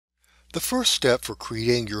The first step for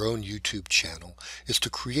creating your own YouTube channel is to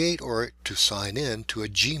create or to sign in to a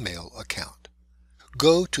Gmail account.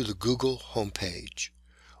 Go to the Google homepage,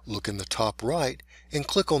 look in the top right, and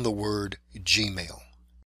click on the word Gmail.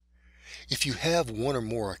 If you have one or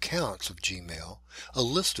more accounts of Gmail, a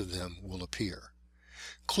list of them will appear.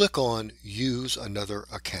 Click on Use Another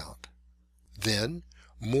Account, then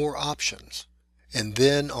More Options, and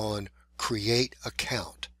then on Create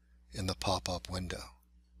Account in the pop-up window.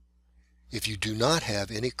 If you do not have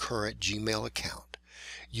any current Gmail account,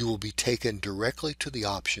 you will be taken directly to the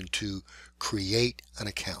option to create an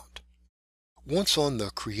account. Once on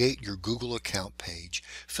the Create Your Google Account page,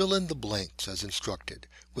 fill in the blanks as instructed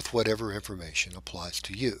with whatever information applies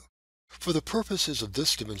to you. For the purposes of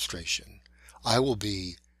this demonstration, I will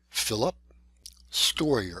be Philip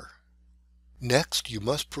Stoyer. Next, you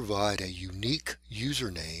must provide a unique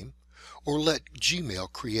username or let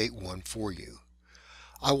Gmail create one for you.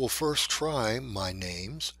 I will first try my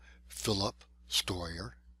names, Philip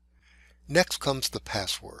Stoyer. Next comes the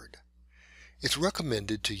password. It's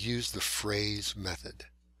recommended to use the phrase method.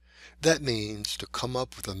 That means to come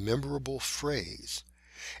up with a memorable phrase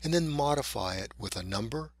and then modify it with a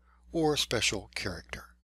number or a special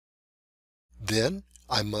character. Then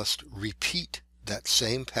I must repeat that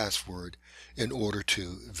same password in order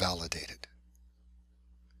to validate it.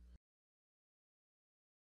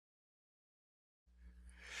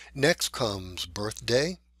 Next comes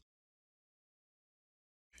birthday,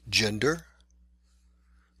 gender,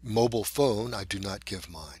 mobile phone, I do not give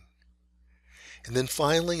mine. And then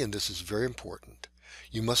finally, and this is very important,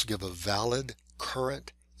 you must give a valid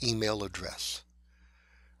current email address.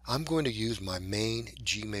 I'm going to use my main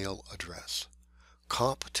Gmail address,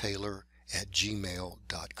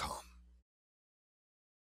 comptaylor@gmail.com.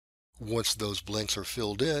 Once those blanks are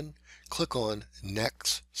filled in, click on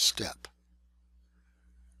Next Step.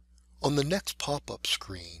 On the next pop-up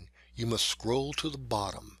screen, you must scroll to the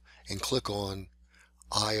bottom and click on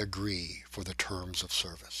I agree for the terms of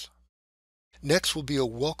service. Next will be a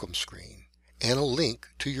welcome screen and a link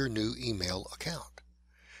to your new email account.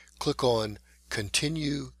 Click on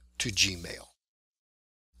Continue to Gmail.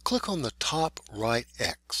 Click on the top right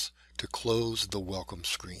X to close the welcome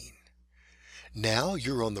screen. Now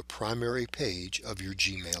you're on the primary page of your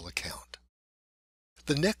Gmail account.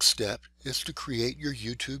 The next step is to create your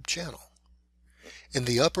YouTube channel. In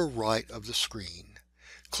the upper right of the screen,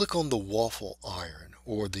 click on the waffle iron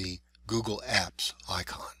or the Google Apps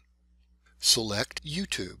icon. Select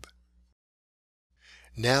YouTube.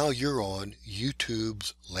 Now you're on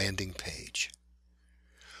YouTube's landing page.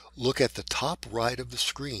 Look at the top right of the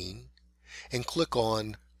screen and click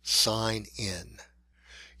on Sign In.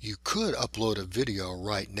 You could upload a video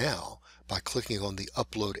right now by clicking on the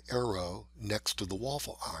upload arrow next to the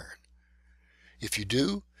waffle iron. If you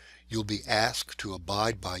do, you'll be asked to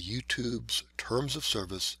abide by YouTube's terms of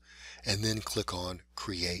service and then click on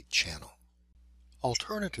Create Channel.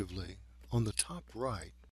 Alternatively, on the top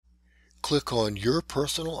right, click on your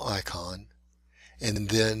personal icon and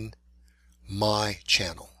then My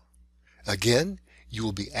Channel. Again, you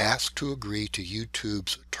will be asked to agree to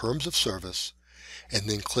YouTube's terms of service and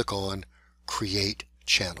then click on Create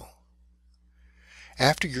Channel.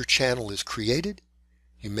 After your channel is created,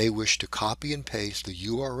 you may wish to copy and paste the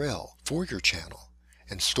URL for your channel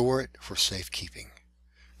and store it for safekeeping.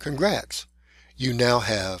 Congrats! You now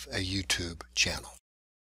have a YouTube channel.